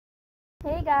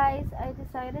Hey guys, I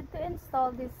decided to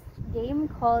install this game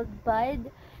called Bud.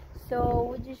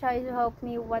 So would you try to help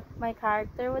me what my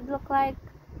character would look like?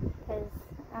 Because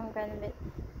I'm gonna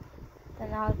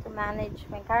don't know how to manage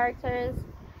my characters.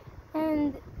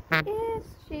 And yes,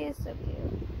 she is so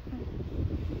cute.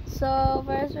 So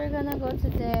first we're gonna go to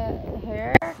the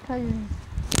hair. Cause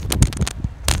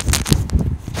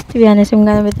to be honest, I'm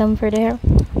gonna be done for the hair.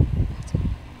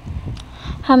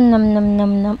 Hum num num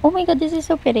num num. Oh my god, this is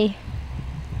so pretty.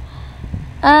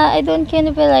 I don't kind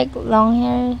of feel like long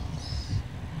hair.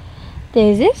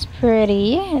 This is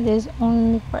pretty. This is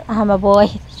only for I'm a boy.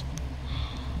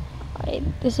 Alright,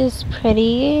 this is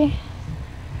pretty.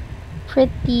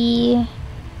 Pretty.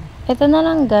 Ito na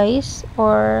lang guys.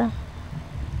 Or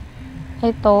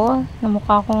ito. Na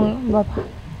mukha kong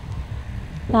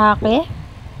lalaki.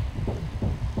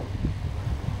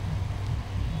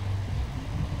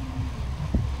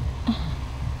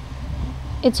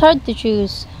 It's hard to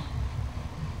choose.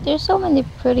 There's so many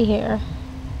pretty hair.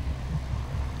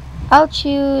 I'll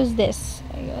choose this,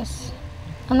 I guess.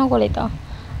 Anong kulay ito?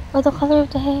 Oh, the color of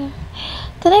the hair.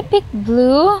 Did I pick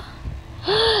blue?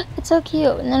 It's so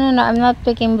cute. No, I'm not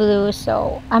picking blue,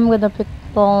 so I'm gonna pick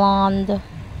blonde.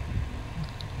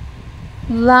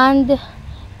 Blonde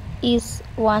is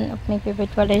one of my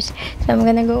favorite colors, so I'm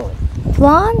gonna go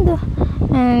blonde.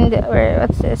 And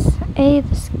what's this? Hey,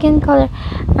 the skin color.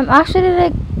 I'm actually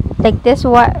like this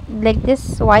white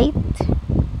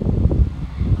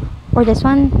or this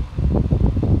one.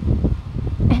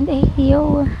 And hey,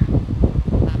 yo.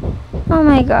 Oh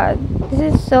my god, this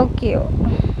is so cute.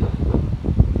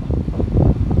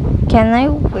 Can I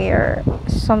wear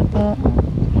something?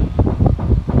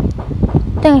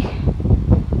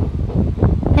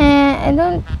 I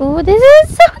don't. Oh, this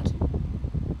is so cute.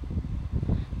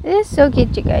 This is so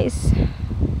cute, you guys.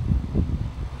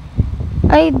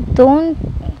 I don't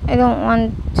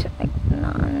want like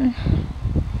none.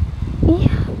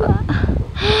 Yeah, but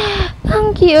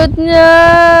ang cute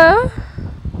niya.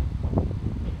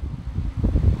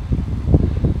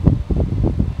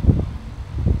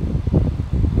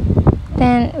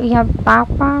 Then we have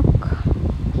backpack.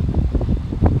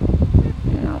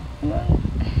 No.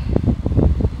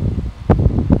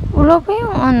 Wala pa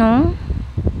yung ano?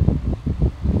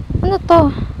 Ano to?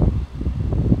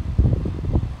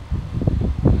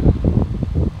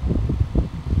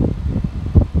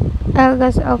 I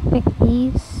guess I'll pick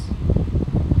these.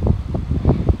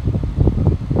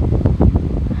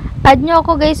 Add nyo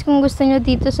ako guys kung gusto nyo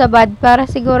dito sa bad para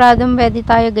siguradong pwede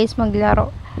tayo guys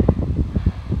maglaro.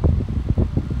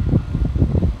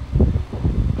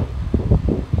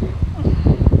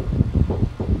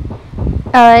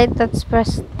 Alright, let's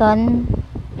press done.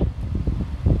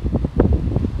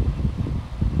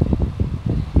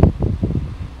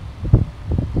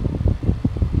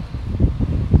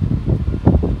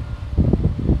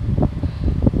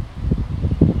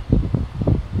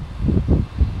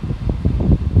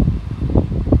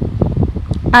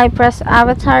 I press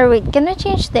avatar. Wait, can we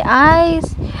change the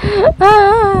eyes?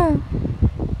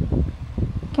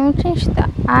 Can we change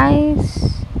the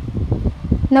eyes?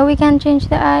 No, we can't change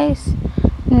the eyes.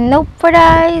 Nope for the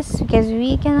eyes because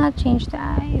we cannot change the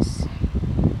eyes.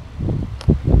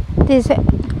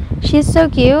 She's so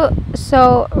cute.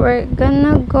 So we're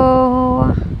gonna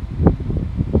go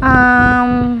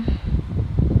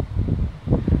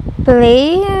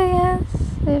play, I guess.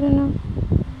 I don't know.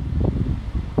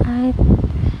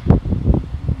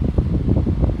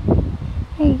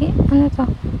 Ano to?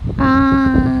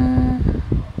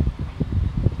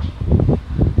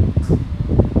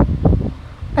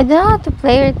 I don't know how to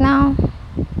play right now.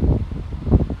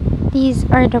 These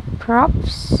are the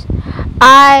props.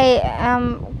 I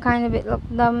am kind of a bit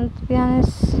looked dumb, to be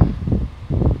honest.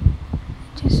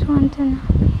 Just want to know.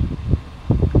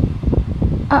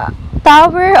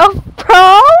 Tower of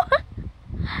Pro?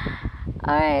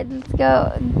 Alright, let's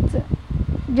go.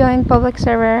 Join public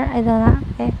server. I don't know.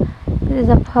 Okay. This is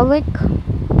a public.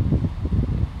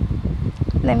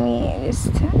 Let me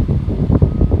just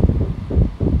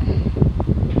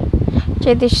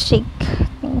try to shake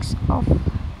things off.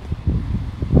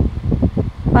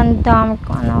 Pandami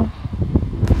ko ano.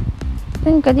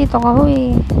 Dun ka dito ka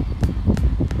huy.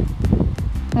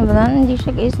 Wala, hindi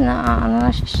siya guys na ano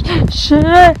na siya.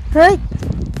 Shit! Right!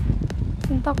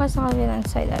 Punta ka sa kabilang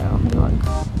side. Ayaw. Huwag.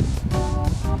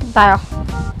 Tayo.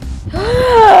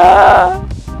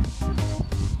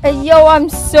 Yo, I'm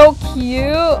so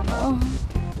cute.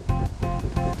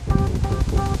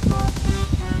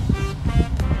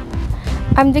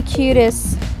 I'm the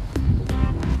cutest.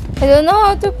 I don't know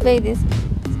how to play this.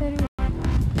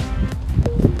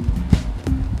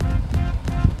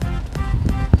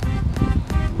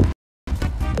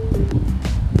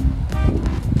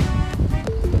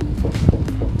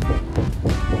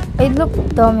 I look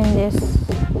dumb in this.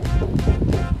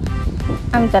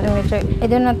 I'm telling you the truth. I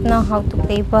do not know how to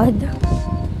play Bud.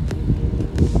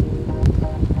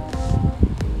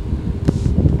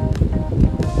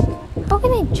 How can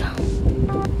I jump?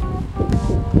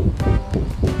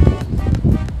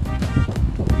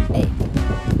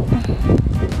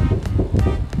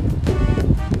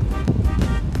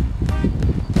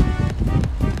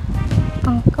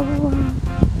 Ang kawawa.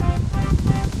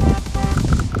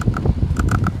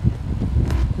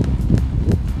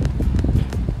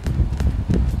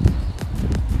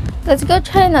 Let's go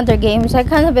try another game. So I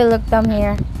kind of look dumb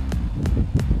here.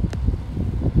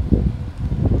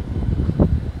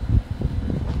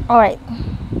 Alright.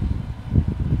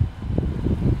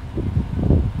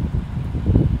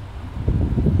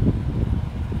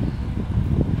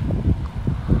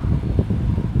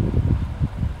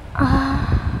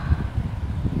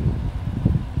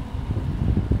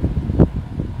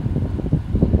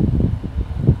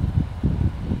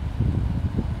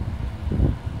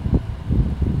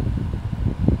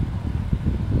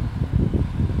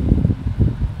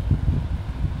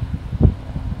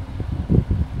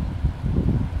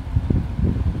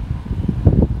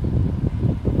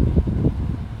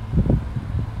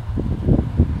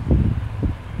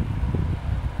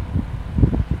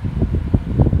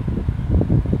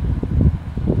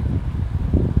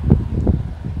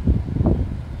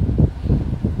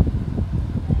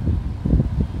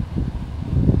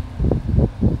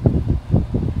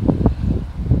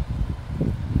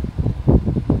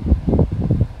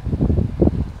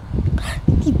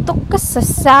 Dito ka sa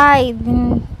side.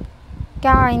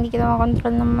 Kaya hindi kita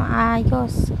makontrol ng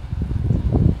maayos.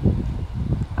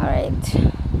 Alright.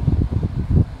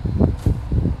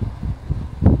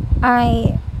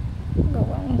 Go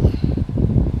on.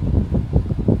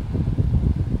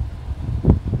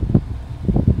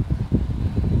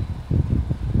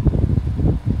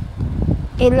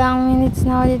 Ilang minutes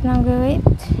na ulit nang gawin.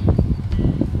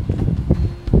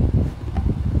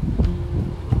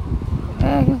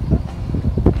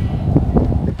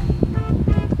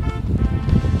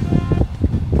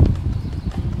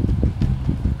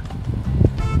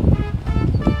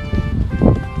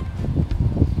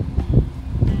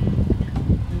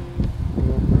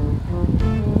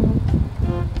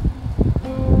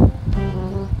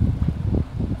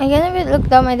 I'm gonna be look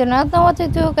dumb. I do not know what to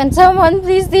do. Can someone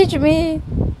please teach me?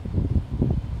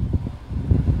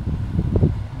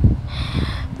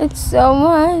 It's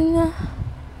someone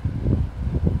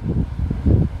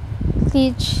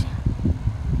teach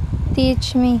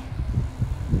me.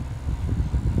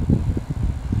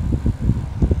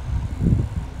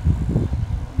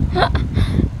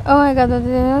 Oh my god, what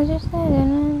did I just say?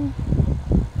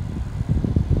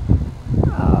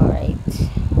 Alright.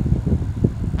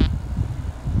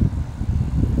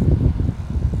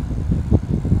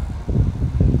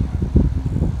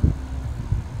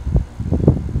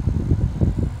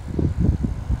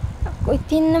 Ako'y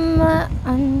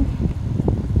tinamaan.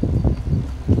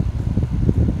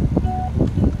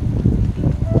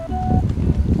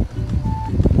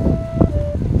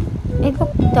 I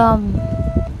look dumb.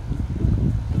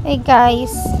 Hey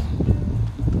guys,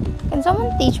 can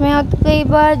someone teach me how to play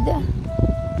Bud?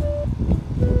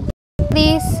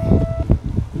 Please.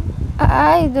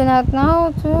 I do not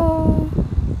know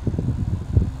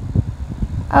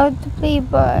how to play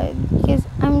Bud because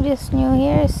I'm just new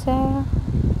here, so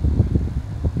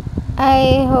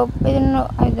I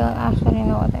don't actually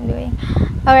know what I'm doing.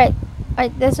 Alright,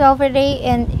 that's all for today,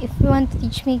 and if you want to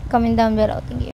teach me, comment down below. Thank you.